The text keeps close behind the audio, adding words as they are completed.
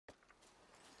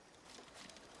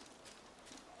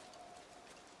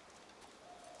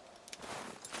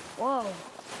Whoa.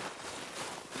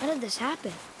 How did this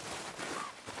happen?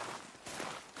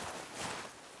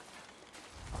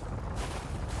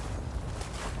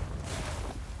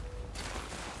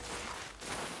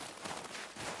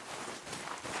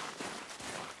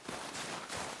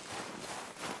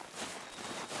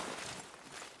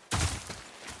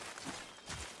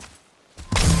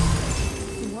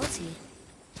 Who was he?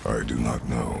 I do not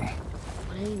know.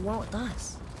 What did he want with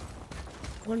us?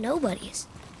 We're nobodies.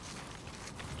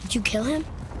 Did you kill him?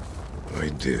 I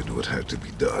did what had to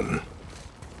be done.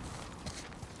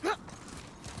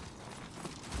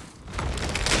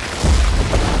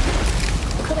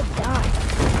 Could have died.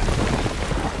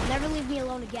 Never leave me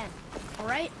alone again, all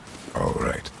right? All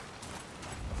right.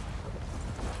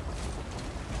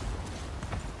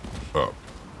 Up.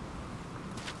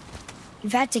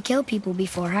 You've had to kill people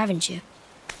before, haven't you?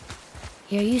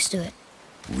 You're used to it.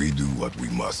 We do what we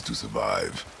must to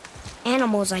survive.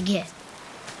 Animals, I get.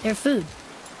 They're food.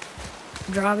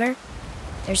 Draugr,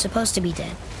 they're supposed to be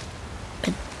dead.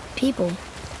 But people,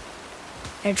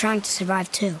 they're trying to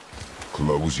survive too.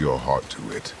 Close your heart to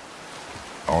it.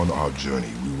 On our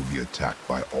journey, we will be attacked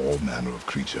by all manner of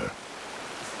creature.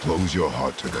 Close your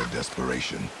heart to their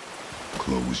desperation.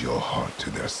 Close your heart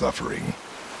to their suffering.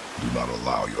 Do not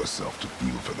allow yourself to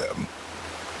feel for them.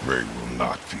 They will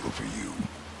not feel for you.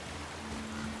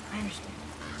 I understand.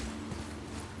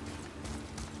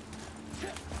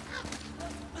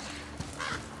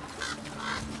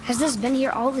 Has this been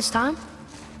here all this time?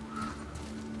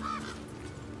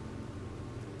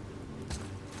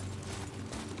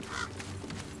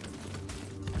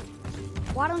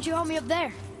 Why don't you help me up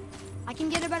there? I can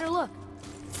get a better look.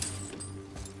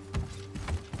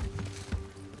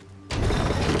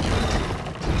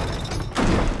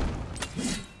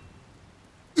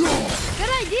 Good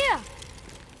idea!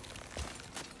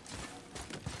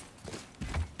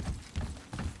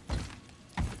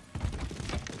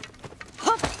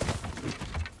 Hup.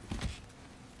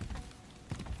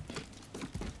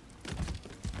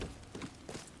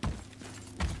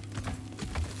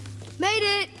 Made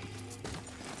it!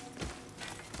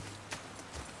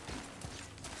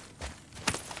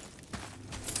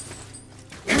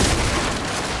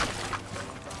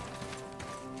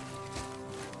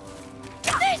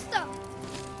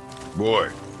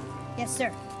 Boy. Yes,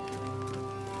 sir.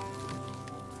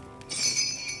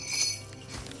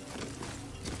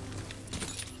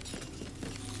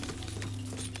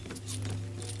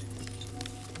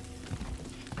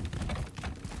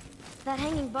 That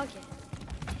hanging bucket.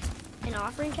 An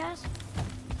offering cast?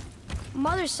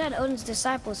 Mother said Odin's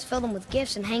disciples fill them with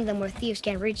gifts and hang them where thieves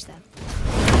can't reach them.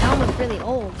 That one looked really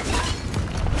old.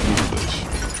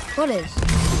 Foolish. What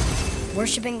is?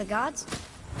 Worshipping the gods?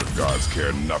 The gods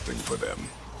care nothing for them.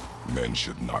 Men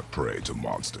should not pray to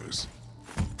monsters.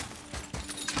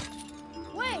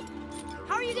 Wait!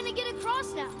 How are you gonna get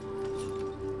across now?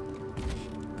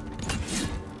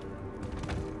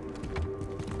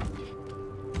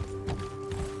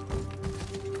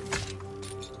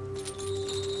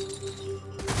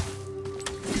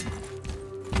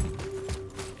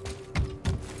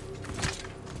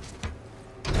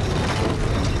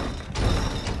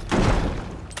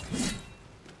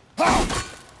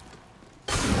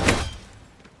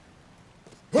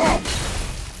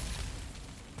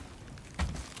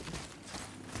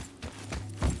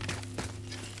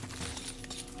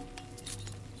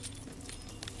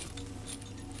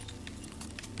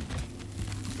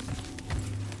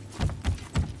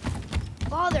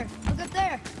 Father, look up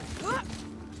there!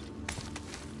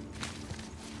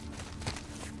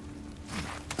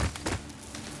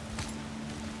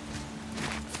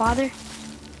 Father,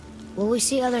 will we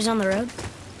see others on the road?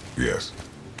 Yes.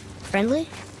 Friendly?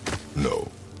 No.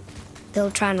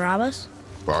 They'll try and rob us?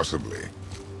 Possibly.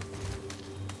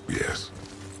 Yes.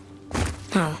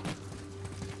 Oh.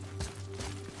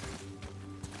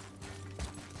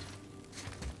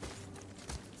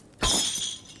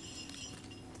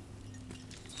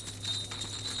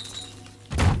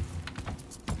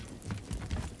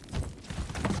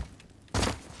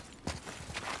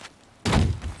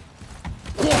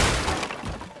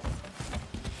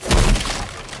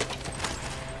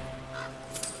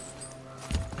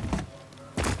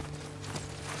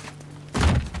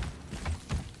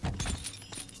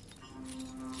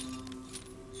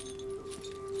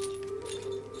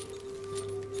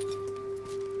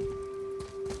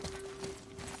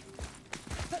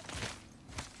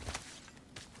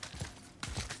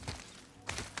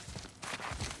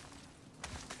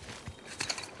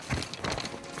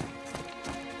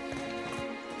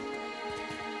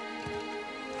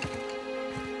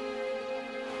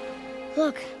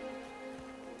 Look.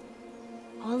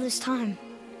 All this time,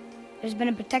 There's been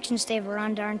a protection stave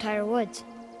around our entire woods.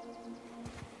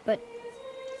 But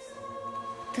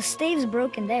the stave's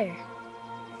broken there.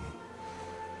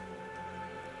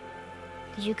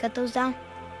 Did you cut those down?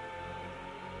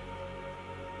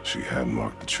 She hand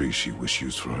marked the tree she wished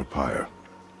used for her pyre.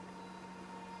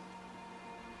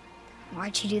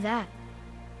 Why'd she do that?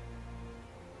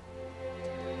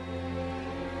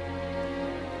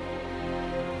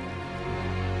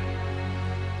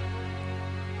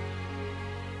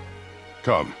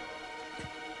 Come.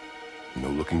 No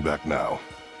looking back now.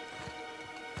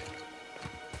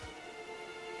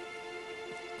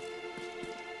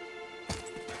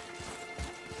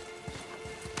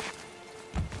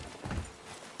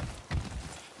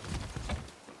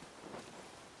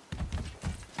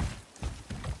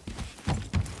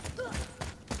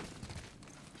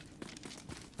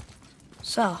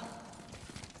 So,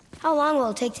 how long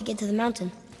will it take to get to the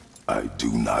mountain? I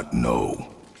do not know.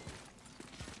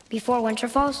 Before winter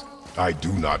falls? I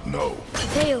do not know.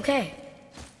 Okay, okay.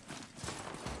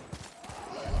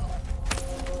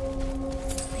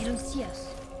 They don't see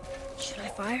us. Should I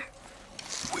fire?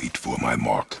 Wait for my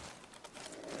mark.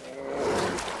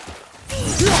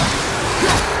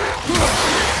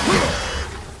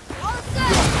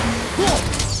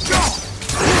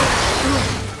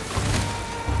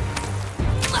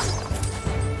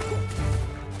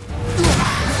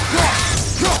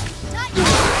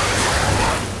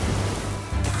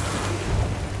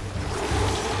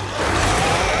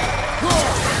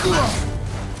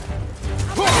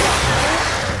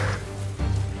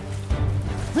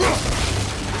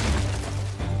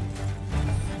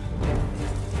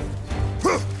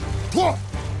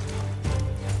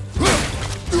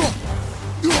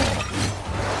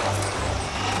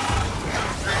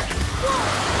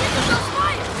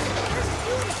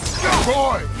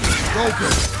 Boy!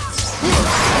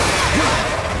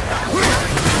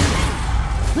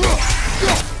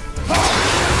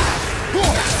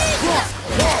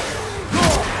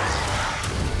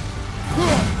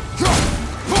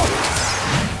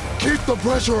 Keep the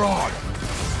pressure on!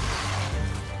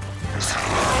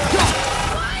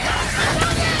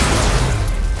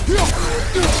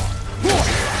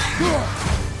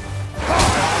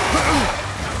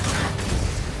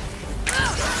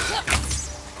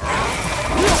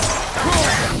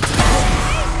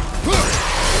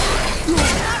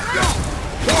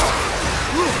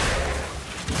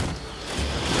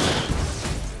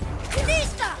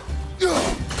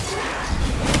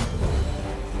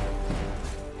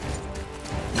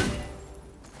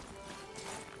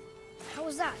 How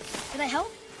was that? Did I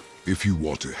help? If you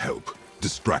want to help,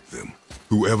 distract them.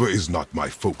 Whoever is not my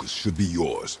focus should be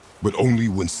yours, but only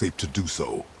when safe to do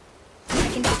so. I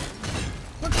can do that.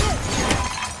 Look good.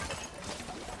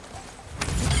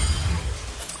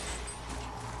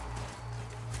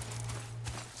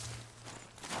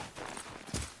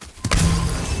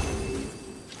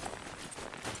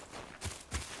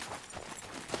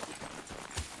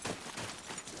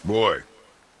 Boy.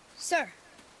 Sir.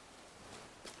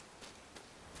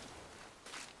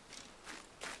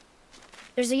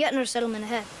 There's a Yetnar settlement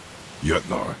ahead.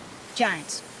 Yetnar.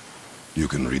 Giants. You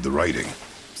can read the writing.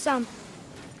 Some.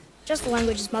 Just the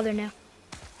language his mother knew.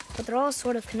 But they're all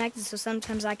sort of connected, so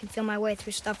sometimes I can feel my way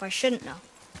through stuff I shouldn't know.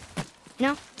 You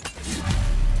know?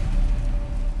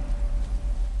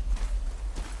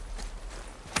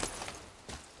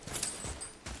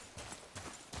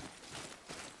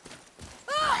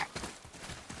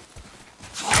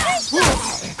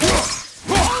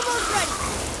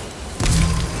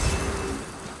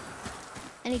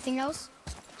 Anything else?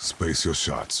 Space your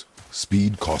shots.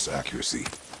 Speed costs accuracy.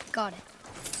 Got it.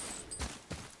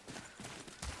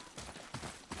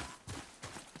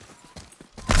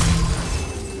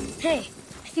 Hey,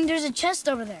 I think there's a chest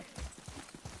over there.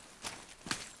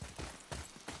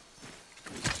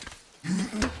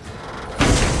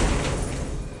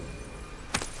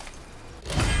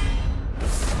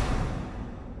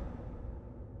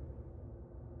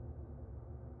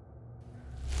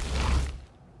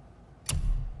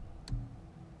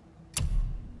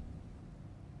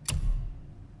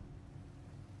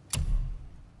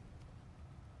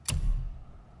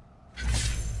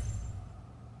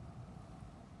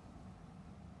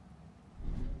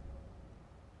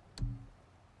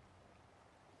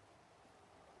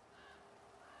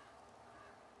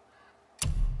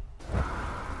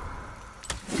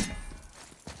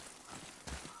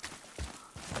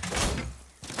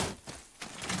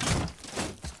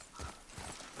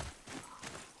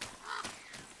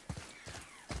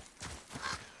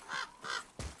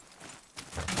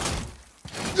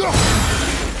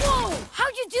 Whoa!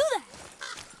 How'd you do that?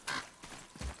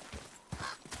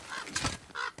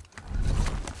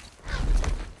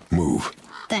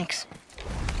 Thanks.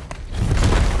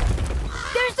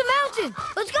 There's the mountain!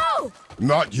 Let's go!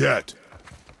 Not yet.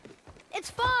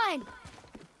 It's fine!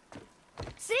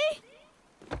 See?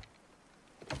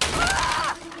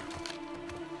 Ah!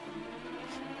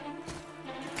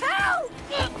 Help!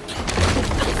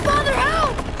 Father,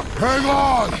 help! Hang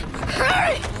on!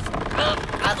 Hurry!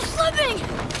 I'm slipping!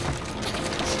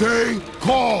 Stay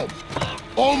calm.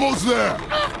 Almost there.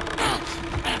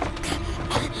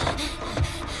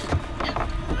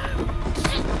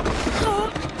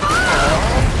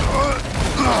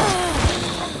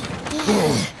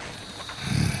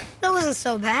 That wasn't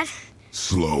so bad.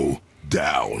 Slow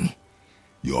down.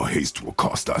 Your haste will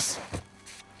cost us.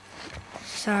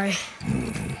 Sorry.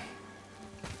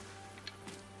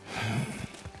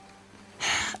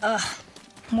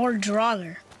 More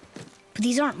Draugr. But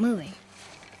these aren't moving.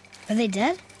 Are they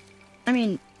dead? I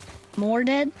mean, more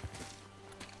dead?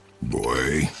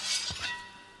 Boy.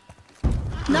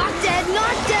 Not dead,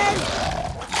 not dead!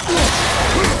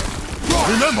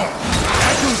 Remember,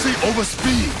 accuracy over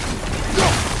speed.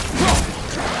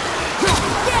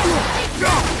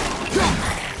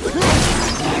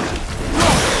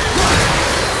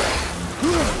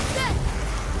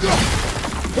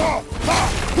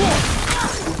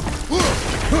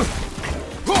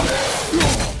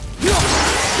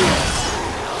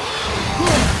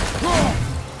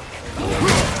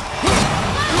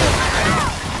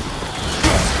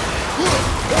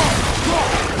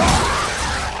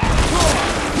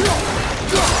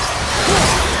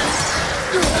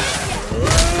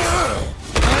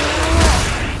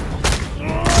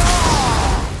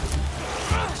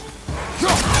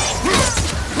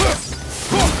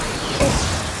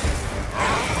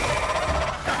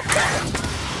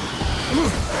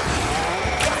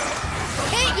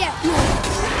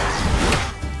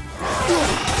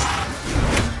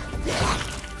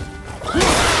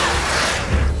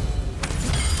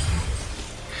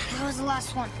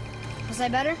 Was I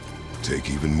better? Take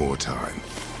even more time.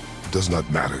 Does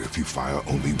not matter if you fire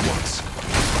only once.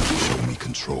 Show me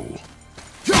control.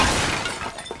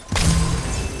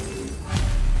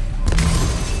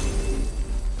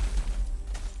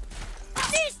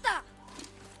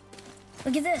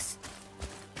 Look at this.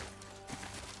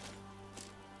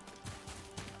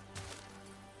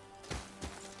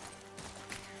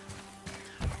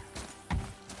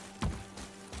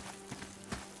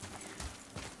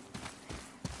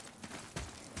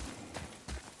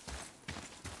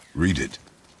 Read it.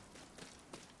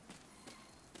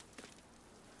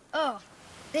 Oh,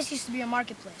 this used to be a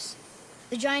marketplace.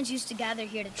 The giants used to gather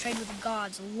here to trade with the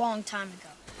gods a long time ago.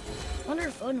 Wonder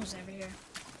if Odin was ever here.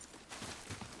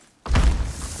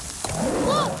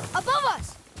 Whoa! Above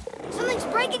us! Something's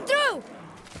breaking through!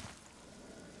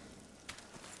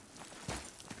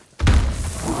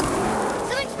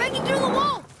 Something's breaking through the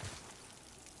wall!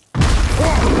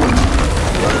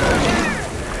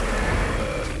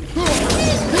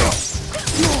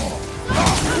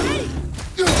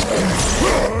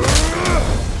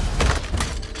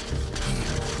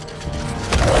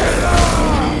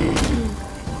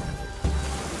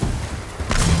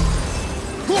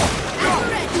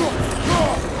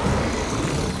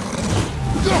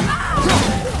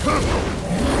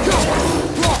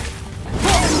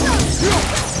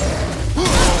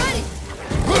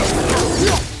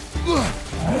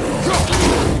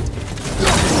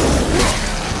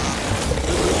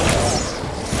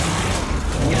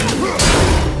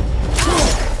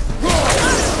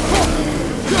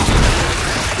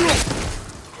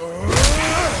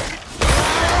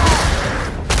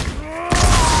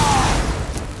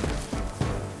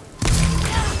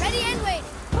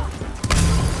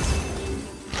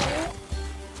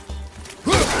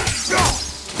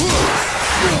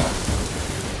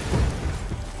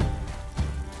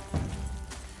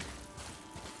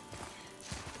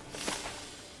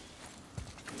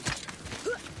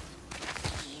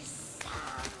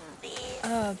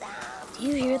 Do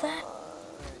you hear that?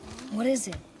 What is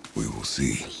it? We will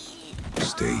see.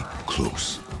 Stay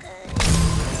close.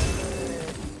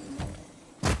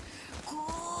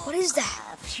 What is that?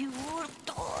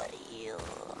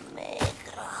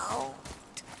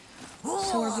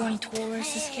 So we're going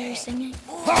towards the scary singing?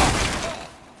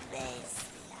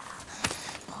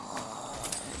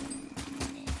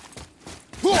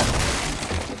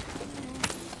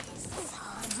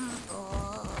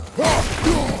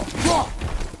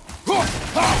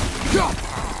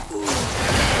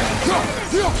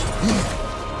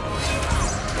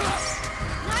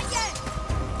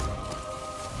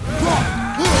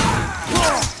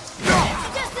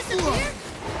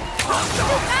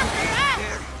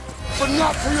 But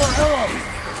not for your arrow!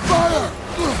 Fire!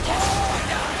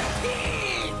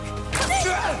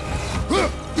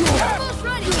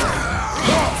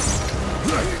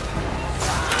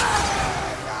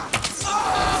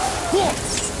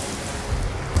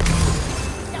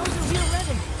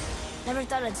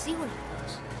 I'd see one of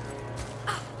those.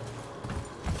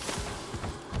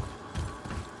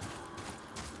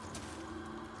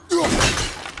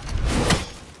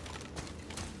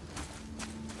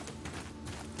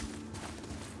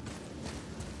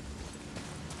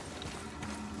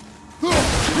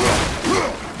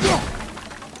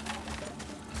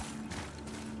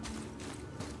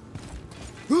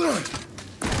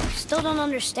 Still don't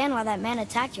understand why that man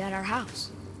attacked you at our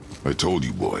house. I told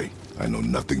you, boy. I know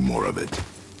nothing more of it.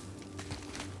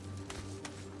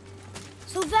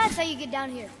 So that's how you get down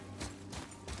here.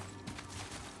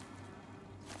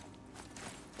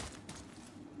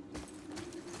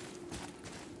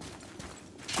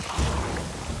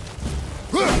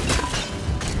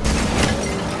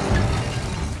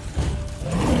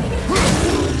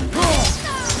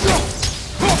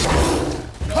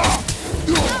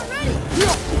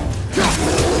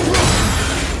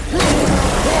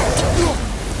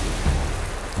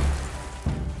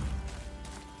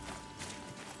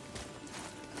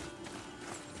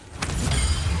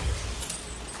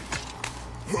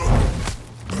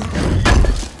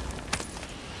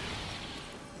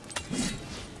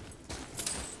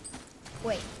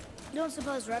 Wait, you don't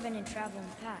suppose Revenant travel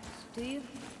in packs, do you?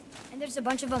 And there's a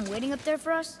bunch of them waiting up there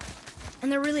for us?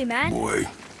 And they're really mad? Boy.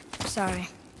 Sorry.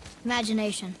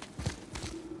 Imagination.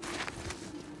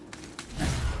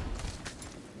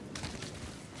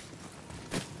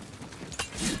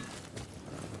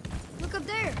 Look up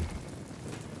there!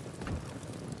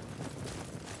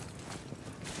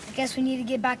 I guess we need to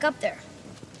get back up there.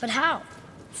 But how?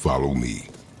 Follow me.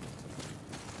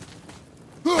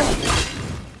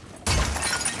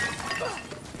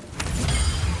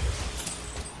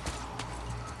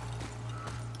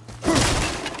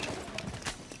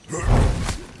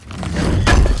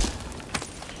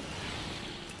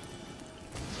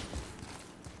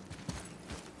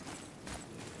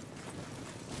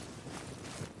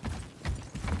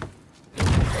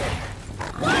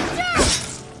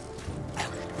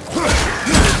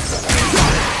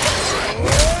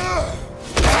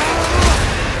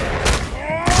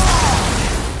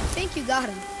 Got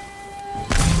him.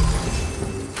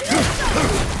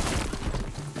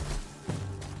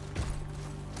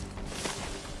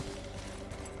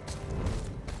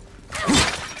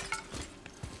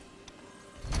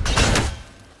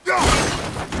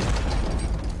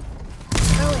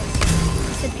 Earlier,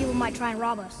 he said people might try and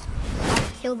rob us.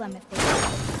 I'll kill them if they do.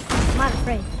 I'm not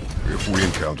afraid. If we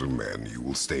encounter men, you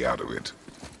will stay out of it.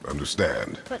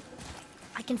 Understand? But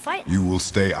I can fight. You will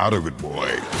stay out of it,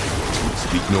 boy.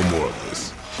 Speak no more of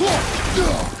this.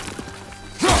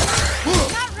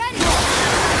 Not ready!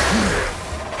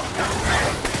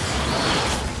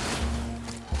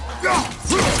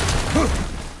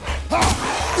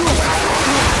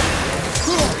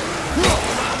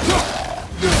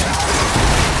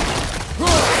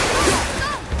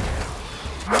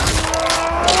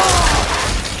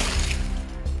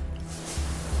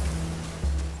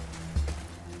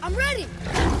 I'm ready!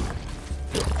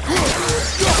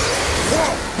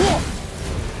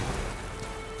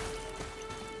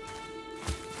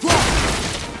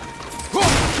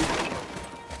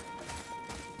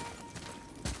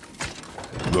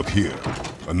 Look here.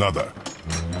 Another.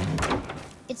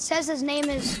 It says his name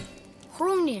is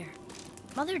Hrungnir.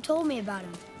 Mother told me about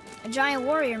him. A giant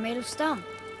warrior made of stone.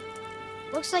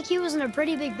 Looks like he was in a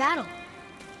pretty big battle.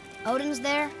 Odin's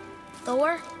there,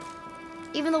 Thor,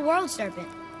 even the World Serpent.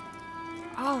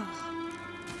 Oh,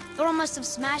 Thor must have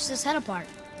smashed his head apart.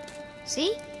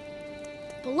 See?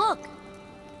 But look,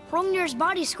 Hrungnir's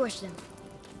body squished him.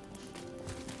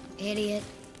 Idiot.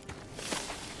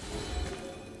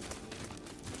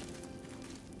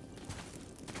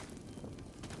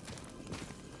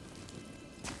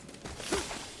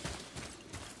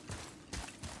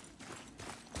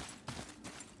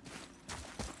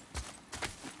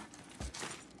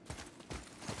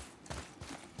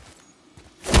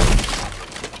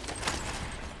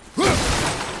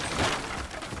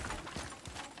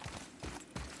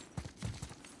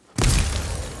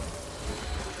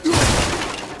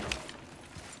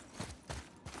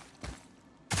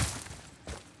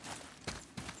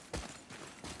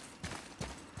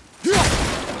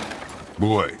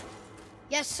 Boy.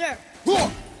 Yes, sir.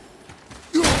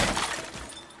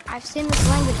 I've seen this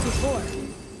language before.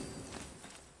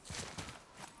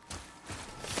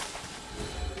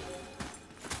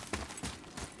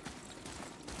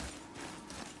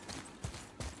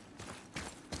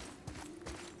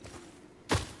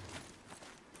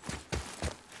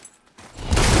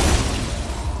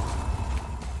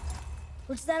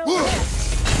 What's that over there?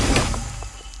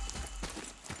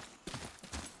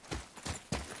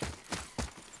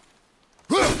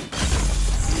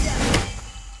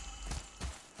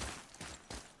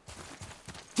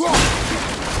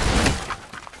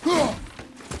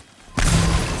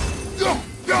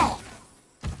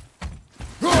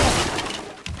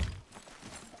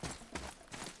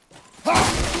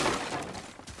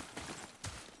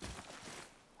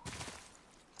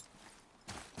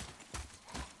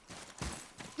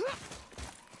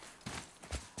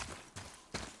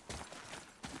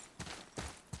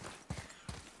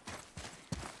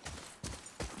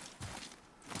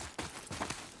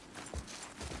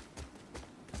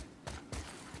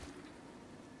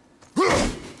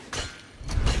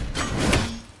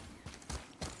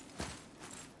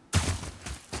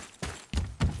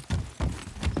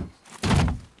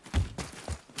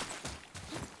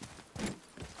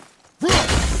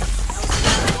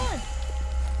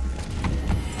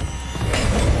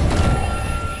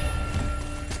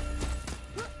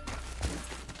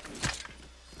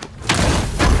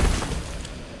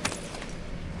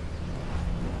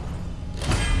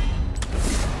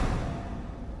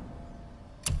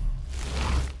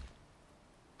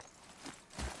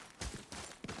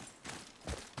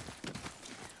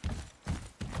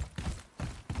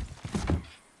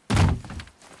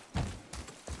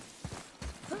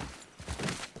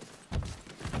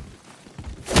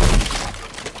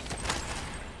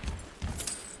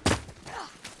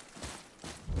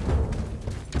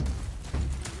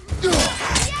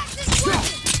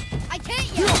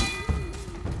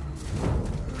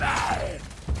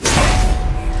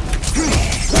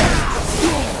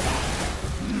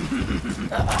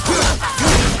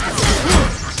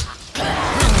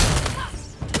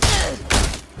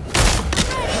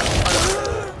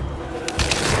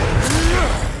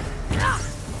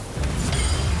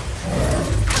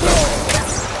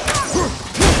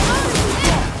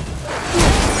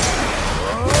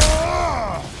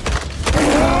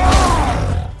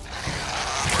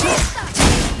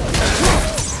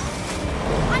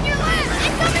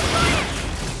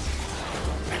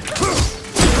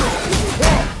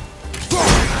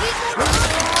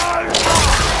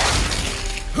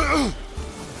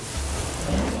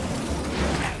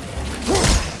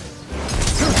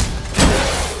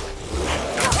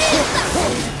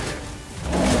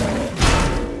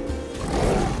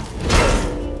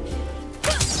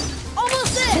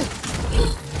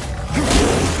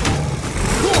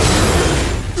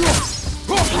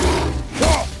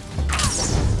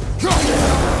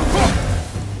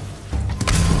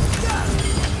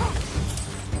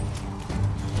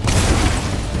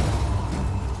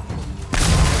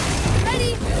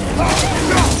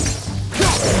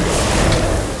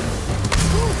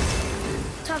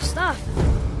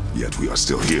 Yet we are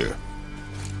still here.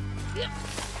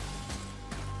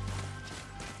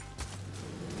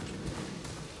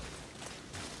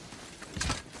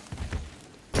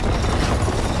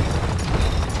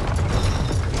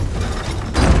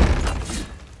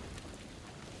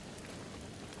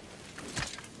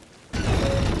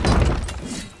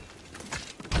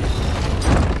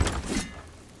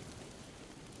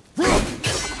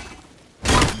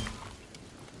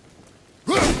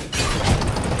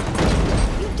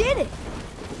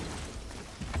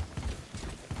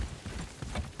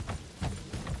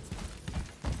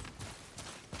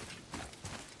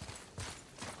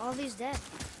 All these dead.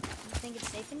 You think it's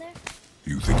safe in there?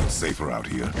 You think it's safer out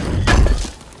here?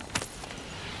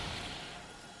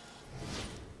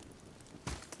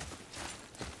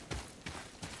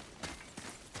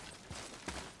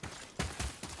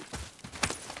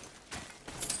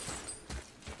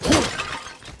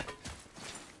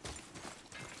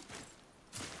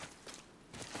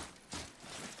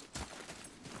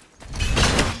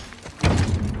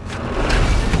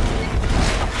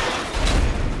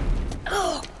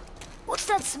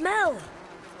 Smell!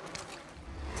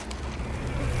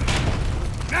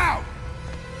 Now!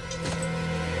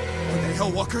 Are they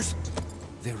Hellwalkers?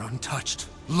 They're untouched.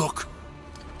 Look!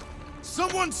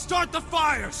 Someone start the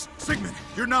fires! Sigmund,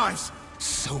 your knives!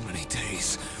 So many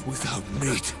days without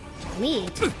meat.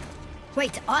 Meat?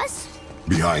 Wait, us?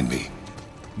 Behind me.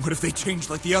 What if they change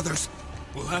like the others?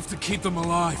 We'll have to keep them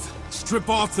alive. Strip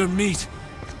off their meat.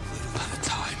 Little at a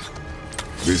time.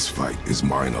 This fight is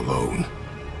mine alone.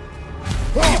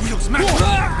 Give you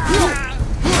smack!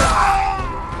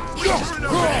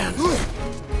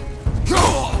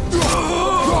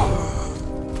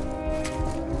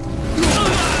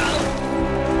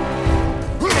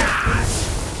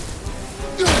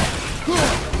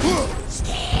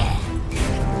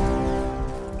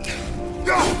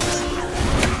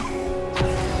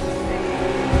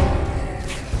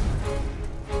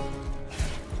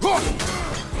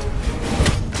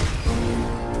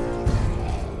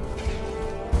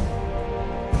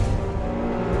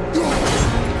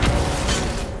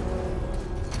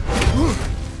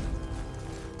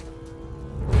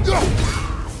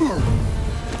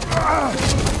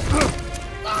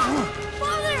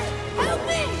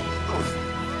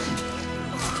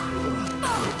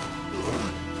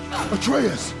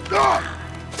 Atreus!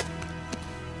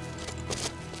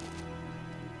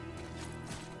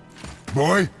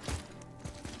 Boy?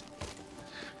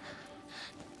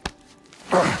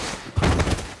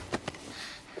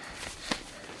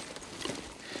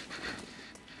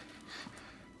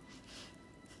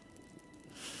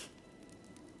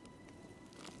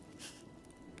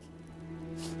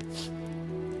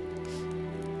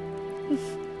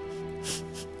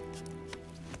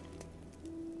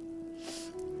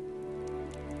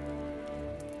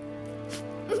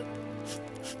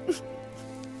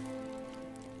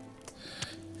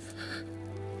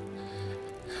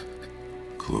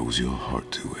 Close your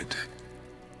heart to it.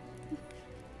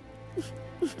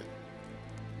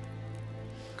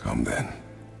 Come then.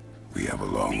 We have a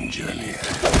long journey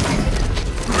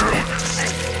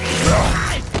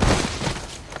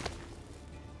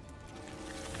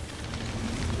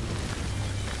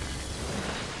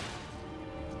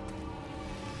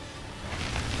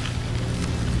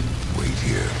Wait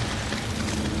here.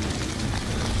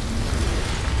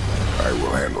 I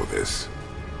will handle this.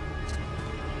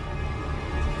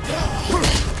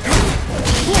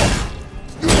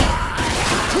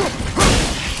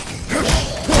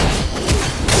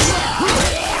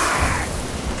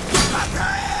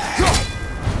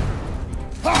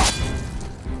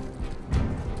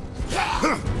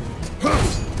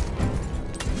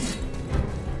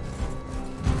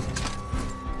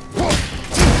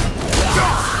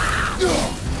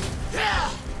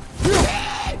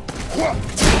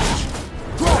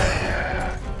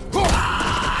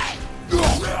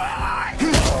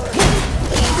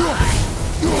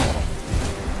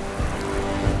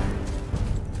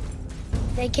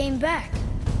 came back.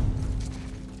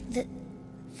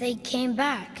 They came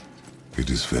back.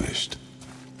 It is finished.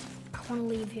 I want to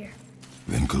leave here.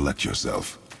 Then collect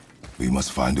yourself. We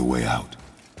must find a way out.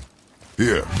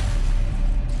 Here.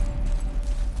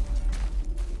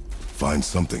 Find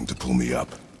something to pull me up.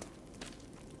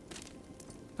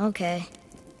 Okay.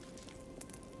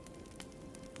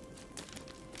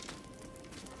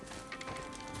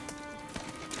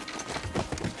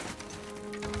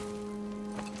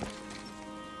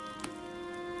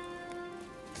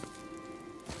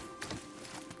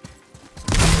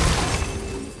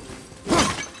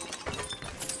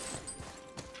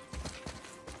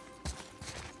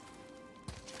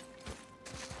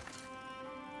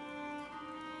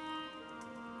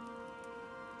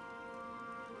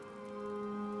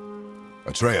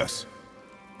 Atreus,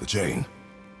 the chain.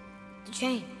 The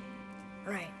chain.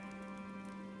 Right.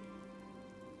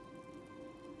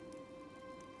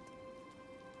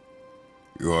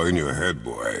 You are in your head,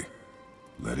 boy.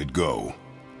 Let it go.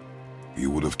 He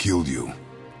would have killed you.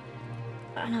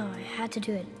 I know, I had to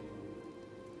do it.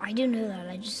 I do know that,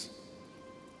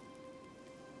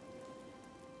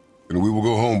 And we will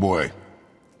go home, boy.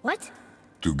 What?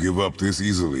 To give up this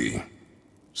easily.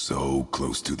 So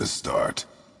close to the start.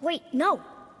 Wait, no.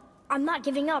 I'm not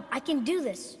giving up. I can do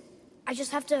this. I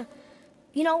just have to,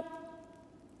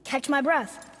 catch my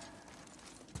breath.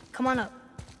 Come on up.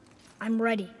 I'm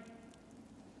ready.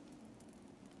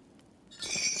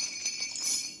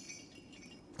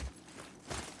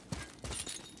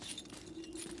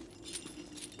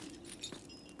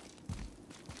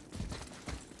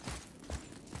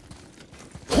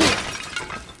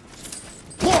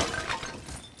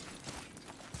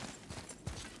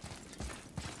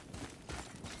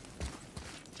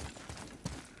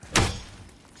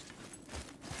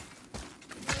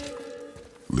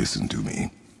 Listen to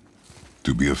me.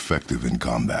 To be effective in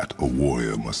combat, a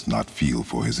warrior must not feel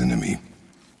for his enemy.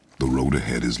 The road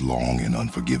ahead is long and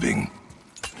unforgiving.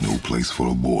 No place for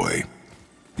a boy.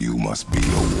 You must be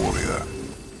a warrior.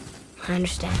 I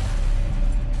understand.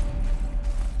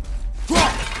 Get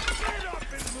up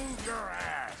and move your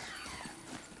ass!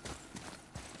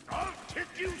 I'll kick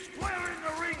you square in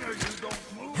the ring or you don't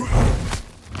move!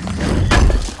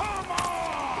 Come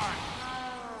on!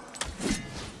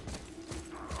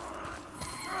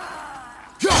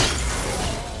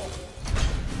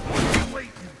 What are you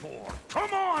waiting for?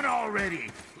 Come on already!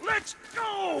 Let's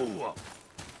go!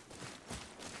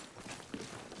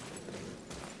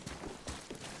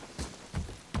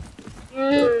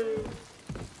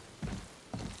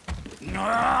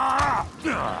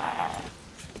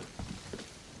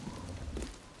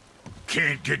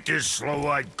 Can't get this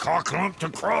slow-eyed cocklump to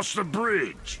cross the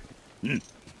bridge. It's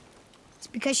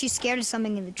because she's scared of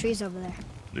something in the trees over there.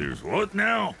 There's what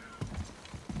now?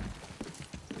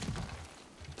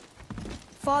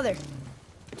 Father,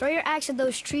 throw your axe at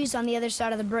those trees on the other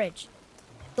side of the bridge.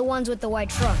 The ones with the white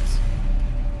trunks.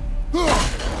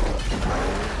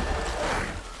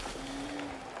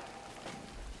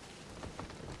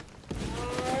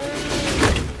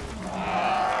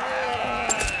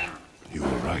 You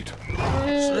were right.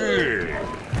 Say,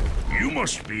 you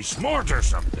must be smart or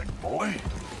something, boy.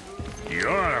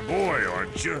 You're a boy,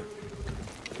 aren't you?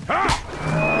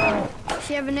 Ha! Does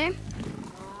she have a name?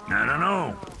 I don't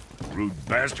know. Rude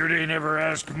bastard ain't ever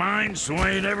asked mine, so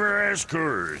ain't ever asked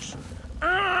hers.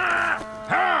 Ah!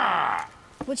 Ha!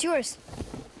 What's yours?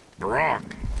 Brock.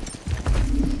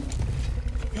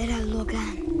 Vera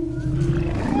Logan.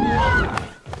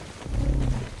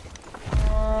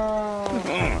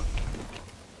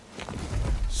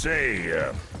 Say,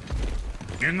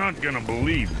 you're not gonna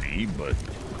believe me, but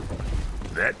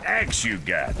that axe you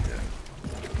got,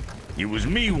 it was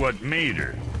me what made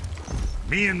her.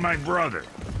 Me and my brother.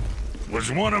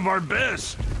 Was one of our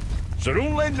best. So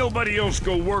don't let nobody else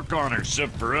go work on her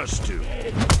except for us two.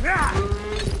 Ah!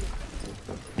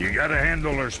 You gotta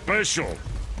handle her special,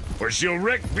 or she'll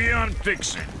wreck beyond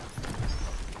fixing.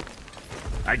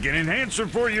 I can enhance her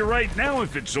for you right now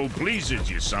if it so pleases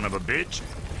you, son of a bitch.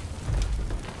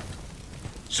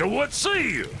 So what say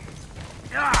you?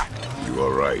 Ah! You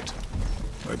are right.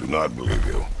 I do not believe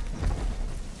you.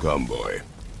 Come, boy.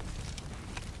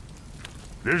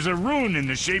 There's a rune in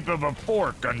the shape of a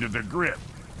fork under the grip.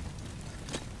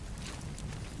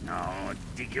 No,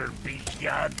 digger beach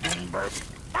yard timber.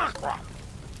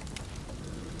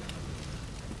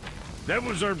 That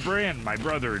was our brand, my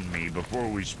brother and me, before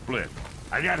we split.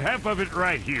 I got half of it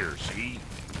right here, see?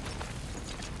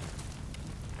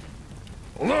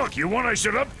 Look, you want I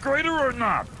should upgrade her or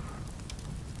not?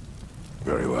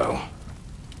 Very well.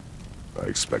 I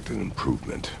expect an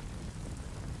improvement.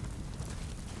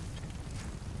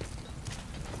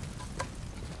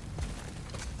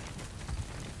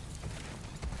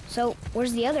 So,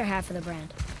 where's the other half of the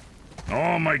brand?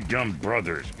 All my dumb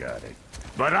brothers got it.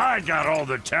 But I got all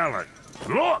the talent.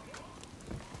 Look!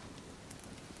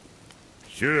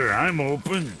 Sure, I'm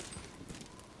open.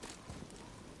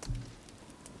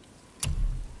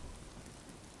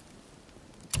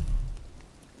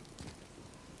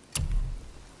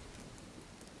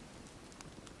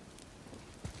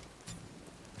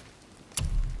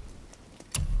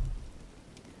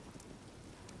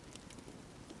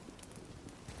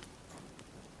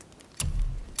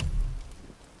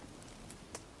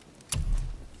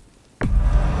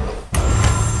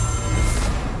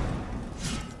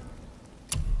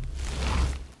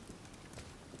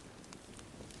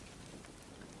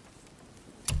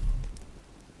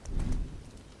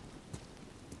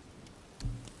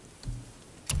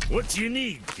 What you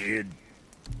need, kid?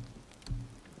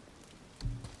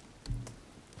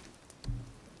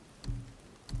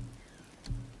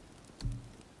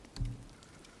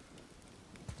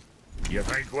 You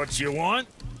think what you want?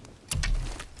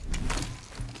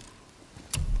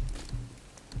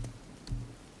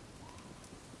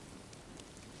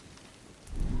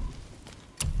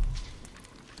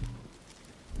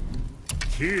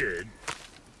 Kid?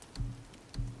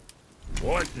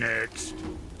 What next?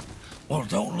 Well,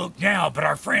 don't look now, but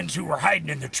our friends who were hiding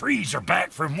in the trees are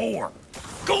back for more.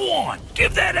 Go on,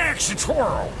 give that axe a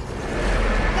twirl.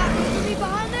 Got misery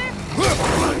behind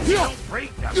there? Don't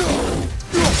break them.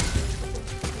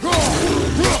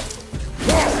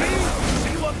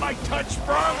 See what my touch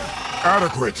from?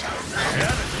 Adequate.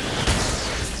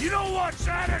 You know what's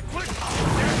adequate?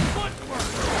 Their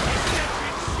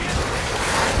footwork.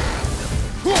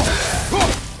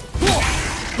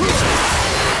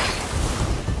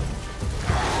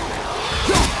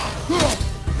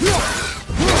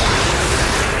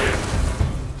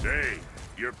 Say,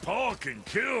 your paw can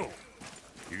kill.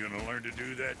 You gonna learn to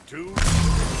do that too?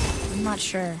 I'm not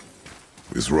sure.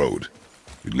 This road,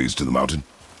 it leads to the mountain.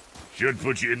 Should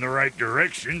put you in the right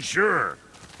direction, sure.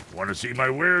 Want to see my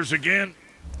wares again?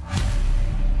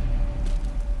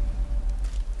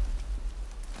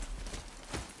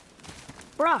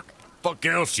 Brock, Fuck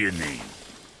else you need?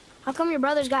 how come your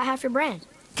brother's got half your brand?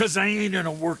 'Cause I ain't in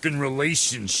a working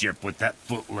relationship with that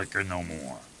footlicker no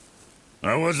more.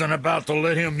 I wasn't about to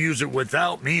let him use it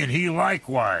without me, and he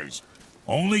likewise.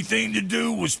 Only thing to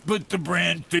do was split the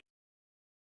brand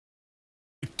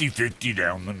 50-50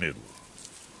 down the middle.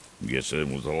 Guess that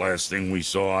was the last thing we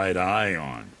saw eye to eye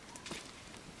on.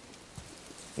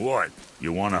 What,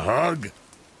 you want a hug?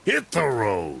 Hit the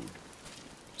road.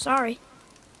 Sorry.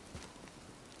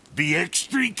 Be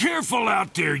extra careful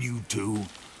out there, you two.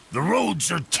 The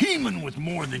roads are teeming with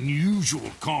more than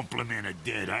usual complement of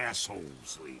dead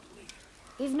assholes lately.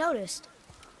 We've noticed.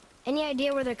 Any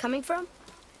idea where they're coming from?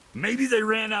 Maybe they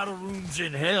ran out of rooms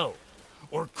in hell.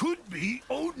 Or could be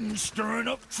Odin stirring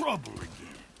up trouble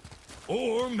again.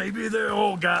 Or maybe they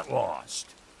all got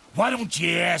lost. Why don't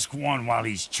you ask one while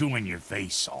he's chewing your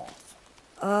face off?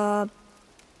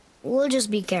 We'll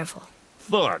just be careful.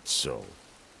 Thought so.